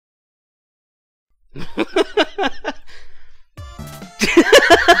Hey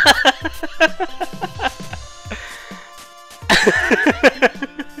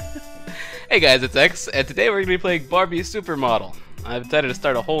guys, it's X, and today we're going to be playing Barbie Supermodel. I've decided to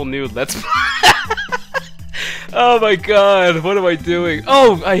start a whole new Let's Play. Oh my god, what am I doing?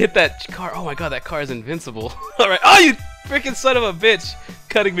 Oh, I hit that car. Oh my god, that car is invincible. Alright. Oh, you freaking son of a bitch.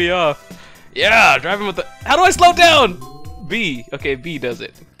 Cutting me off. Yeah, driving with the... How do I slow down? B. Okay, B does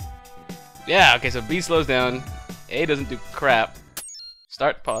it. Yeah, okay, so B slows down. A doesn't do crap.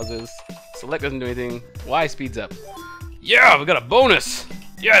 Start pauses. Select doesn't do anything. Y speeds up. Yeah, we got a bonus.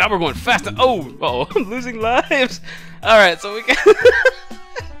 Yeah, now we're going faster. Oh, uh-oh, I'm losing lives. Alright, so we got...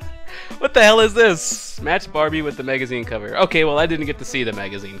 What the hell is this? Match Barbie with the magazine cover. Okay, well I didn't get to see the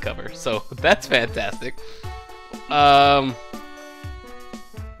magazine cover, so that's fantastic. I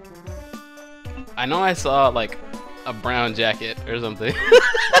know I saw like a brown jacket or something.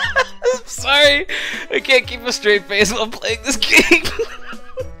 I'm sorry, I can't keep a straight face while playing this game.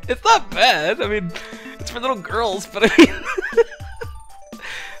 It's not bad. I mean, it's for little girls, but I mean,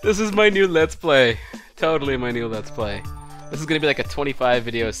 this is my new Let's Play. Totally my new Let's Play. This is gonna be like a 25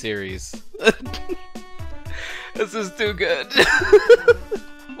 video series. This is too good.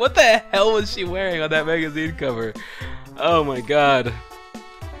 What the hell was she wearing on that magazine cover? Oh my god.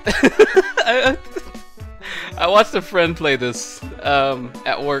 I watched a friend play this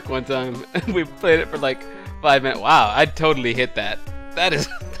at work one time. We played it for like 5 minutes. Wow, I'd totally hit that. That is...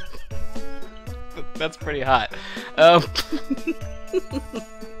 That's pretty hot.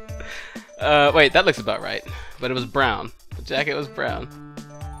 Wait, that looks about right. But it was brown. The jacket was brown.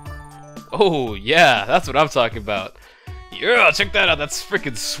 Oh, yeah, that's what I'm talking about. Yeah, check that out. That's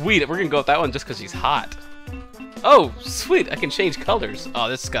freaking sweet. We're gonna go with that one just because she's hot. Oh, sweet. I can change colors. Oh,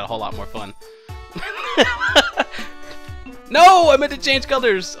 this has got a whole lot more fun. No, I meant to change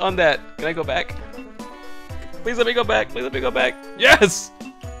colors on that. Can I go back? Please let me go back. Please let me go back. Yes!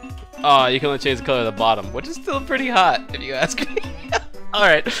 Oh, you can only change the color of the bottom, which is still pretty hot, if you ask me.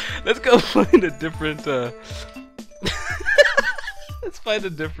 Alright, let's go find a different, let's find a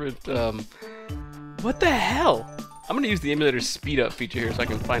different, what the hell? I'm gonna use the emulator's speed up feature here so I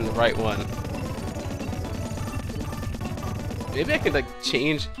can find the right one. Maybe I could, like,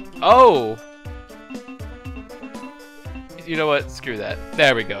 change... Oh! You know what? Screw that.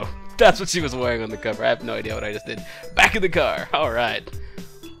 There we go. That's what she was wearing on the cover. I have no idea what I just did. Back in the car. Alright.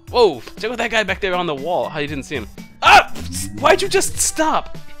 Whoa! Check out that guy back there on the wall. How you didn't see him. Ah! Why'd you just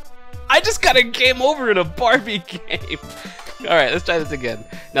stop? I just got a game over in a Barbie game. Alright, let's try this again.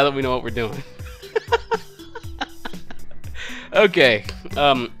 Now that we know what we're doing. Okay.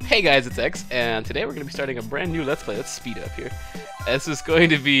 Hey guys, it's X, and today we're going to be starting a brand new Let's Play. Let's speed up here. This is going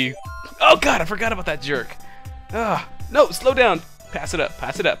to be... Oh god, I forgot about that jerk. Ah, no, slow down. Pass it up,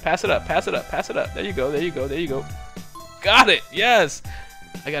 pass it up, pass it up, pass it up, pass it up. There you go, there you go, there you go. Got it, yes!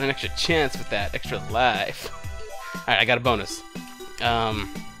 I got an extra chance with that, extra life. Alright, I got a bonus.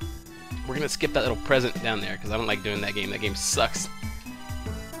 We're gonna skip that little present down there because I don't like doing that game. That game sucks.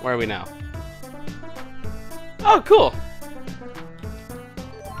 Where are we now? Oh, cool.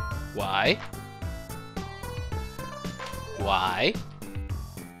 Y. Y.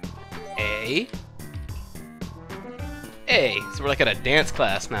 A. A. So we're like at a dance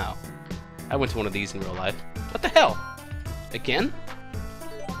class now. I went to one of these in real life. What the hell? Again?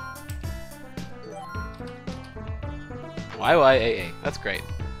 YYAA. That's great.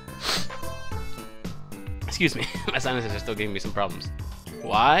 Excuse me. My sinuses are still giving me some problems.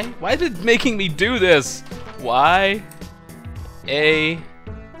 Why? Why is it making me do this? Y A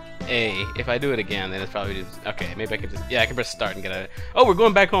A. If I do it again, then it's probably just... Okay, maybe I can just... Yeah, I can press start and get out of it. Oh, we're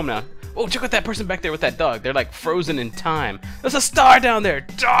going back home now. Oh, check out that person back there with that dog. They're like frozen in time. There's a star down there.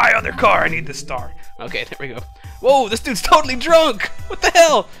 Die on their car. I need the star. Okay, there we go. Whoa, this dude's totally drunk. What the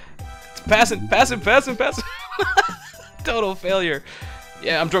hell? It's passing, passing, passing, passing. Total failure.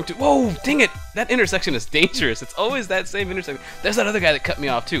 Yeah, I'm drunk too. Whoa, dang it. That intersection is dangerous. It's always that same intersection. There's that other guy that cut me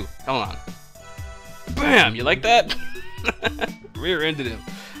off too. Hold on. Bam, you like that? Rear-ended him.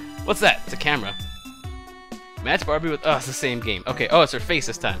 What's that? It's a camera. Match Barbie with... Oh, it's the same game. Okay, oh, it's her face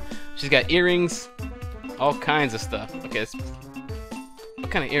this time. She's got earrings. All kinds of stuff. Okay,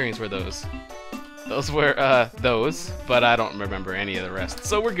 what kind of earrings were those? Those were, those. But I don't remember any of the rest.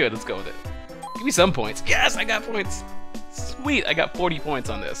 So we're good. Let's go with it. Give me some points. Yes, I got points. Sweet, I got 40 points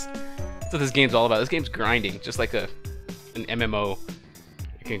on this. That's what this game's all about. This game's grinding, just like an MMO.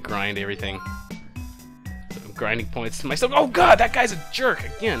 You can grind everything. So I'm grinding points to myself. Oh god, that guy's a jerk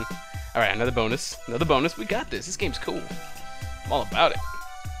again. Alright, another bonus. Another bonus. We got this. This game's cool. I'm all about it.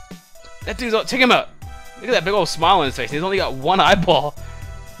 That dude's all... Check him out. Look at that big old smile on his face. He's only got one eyeball.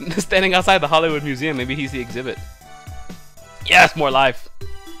 Standing outside the Hollywood Museum. Maybe he's the exhibit. Yes, more life.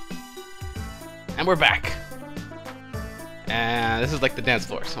 And we're back. And this is like the dance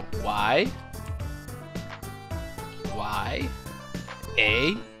floor. So Y. Y.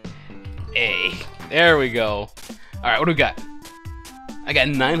 A. A. There we go. Alright, what do we got? I got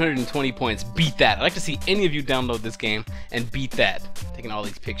 920 points. Beat that. I'd like to see any of you download this game and beat that. Taking all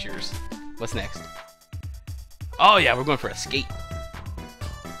these pictures. What's next? Oh yeah, we're going for a skate.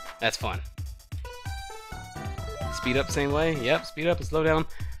 That's fun. Speed up same way. Yep, speed up and slow down.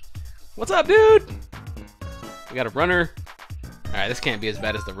 What's up, dude? We got a runner. Alright, this can't be as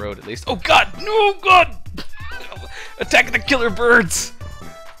bad as the road at least. Oh god! No, god! Attack the killer birds!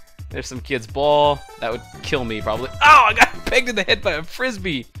 There's some kid's ball. That would kill me, probably. Oh, I got pegged in the head by a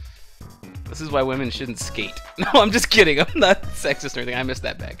frisbee. This is why women shouldn't skate. No, I'm just kidding. I'm not sexist or anything. I missed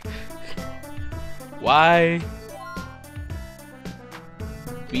that back. Y.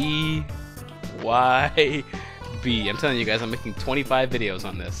 B. Y. B. I'm telling you guys, I'm making 25 videos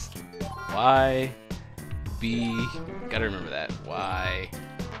on this. Y. B. Gotta remember that. Y.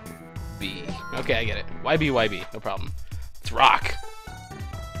 B. Okay, I get it. YB, YB. No problem. It's rock.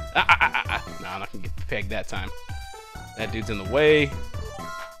 No, I'm not gonna get pegged that time. That dude's in the way.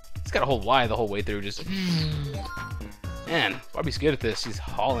 He's got a whole Y the whole way through. Just man, Barbie's good at this. She's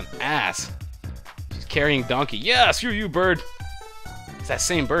hauling ass. She's carrying donkey. Yeah, screw you, bird. It's that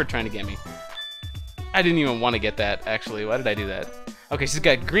same bird trying to get me. I didn't even want to get that, actually. Why did I do that? Okay, she's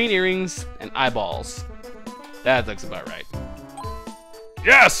got green earrings and eyeballs. That looks about right.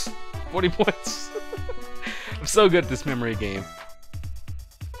 Yes! 40 points. I'm so good at this memory game.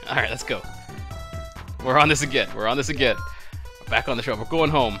 Alright, let's go. We're on this again. We're on this again. We're back on the show. We're going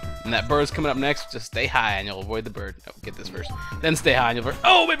home. And that bird's coming up next. Just stay high and you'll avoid the bird. Oh, get this first. Then stay high and you'll avoid...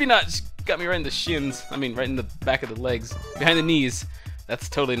 Oh, maybe not. She got me right in the shins. I mean, right in the back of the legs. Behind the knees. That's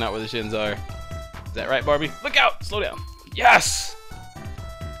totally not where the shins are. Is that right, Barbie? Look out! Slow down. Yes!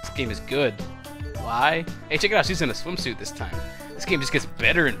 This game is good. Why? Hey, check it out. She's in a swimsuit this time. This game just gets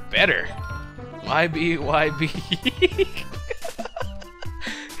better and better. YB, YB.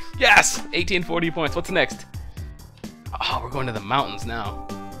 Yes! 1840 points. What's next? Oh, we're going to the mountains now.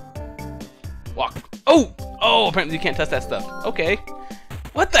 Walk. Oh! Oh, apparently you can't touch that stuff. Okay.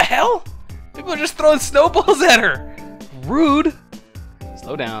 What the hell? People are just throwing snowballs at her. Rude.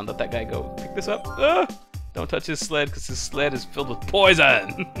 Slow down. Let that guy go. Pick this up. Don't touch his sled because his sled is filled with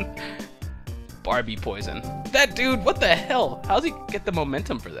poison. Barbie poison. That dude, what the hell? How's he get the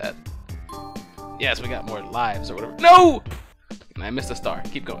momentum for that? Yes, we got more lives or whatever. No! I missed a star.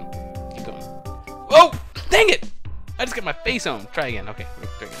 Keep going. Keep going. Oh! Dang it! I just got my face on. Try again. Okay.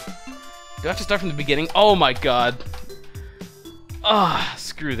 Try again. Do I have to start from the beginning? Oh my god. Ah,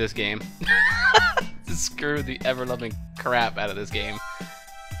 screw this game. Just screw the ever-loving crap out of this game.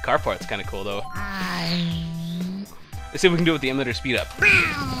 Car part's kind of cool though. Let's see if we can do it with the emulator speed up.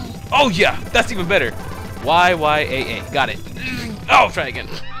 Oh yeah, that's even better. YYAA. Got it. Oh, try again.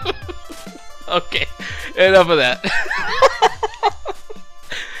 Okay, enough of that.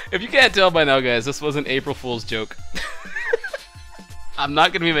 If you can't tell by now, guys, this was an April Fool's joke. I'm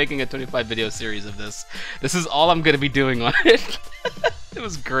not going to be making a 25 video series of this. This is all I'm going to be doing on it. It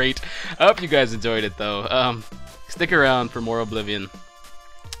was great. I hope you guys enjoyed it, though. Stick around for more Oblivion.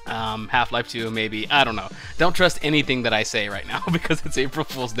 Half-Life 2, maybe. I don't know. Don't trust anything that I say right now because it's April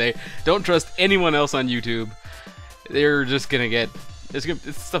Fool's Day. Don't trust anyone else on YouTube. They're just going to get... This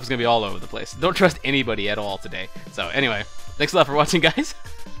stuff's going to be all over the place. Don't trust anybody at all today. So, anyway. Thanks a lot for watching, guys.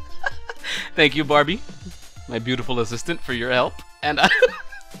 Thank you, Barbie, my beautiful assistant, for your help. And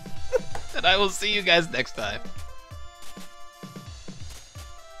I will see you guys next time.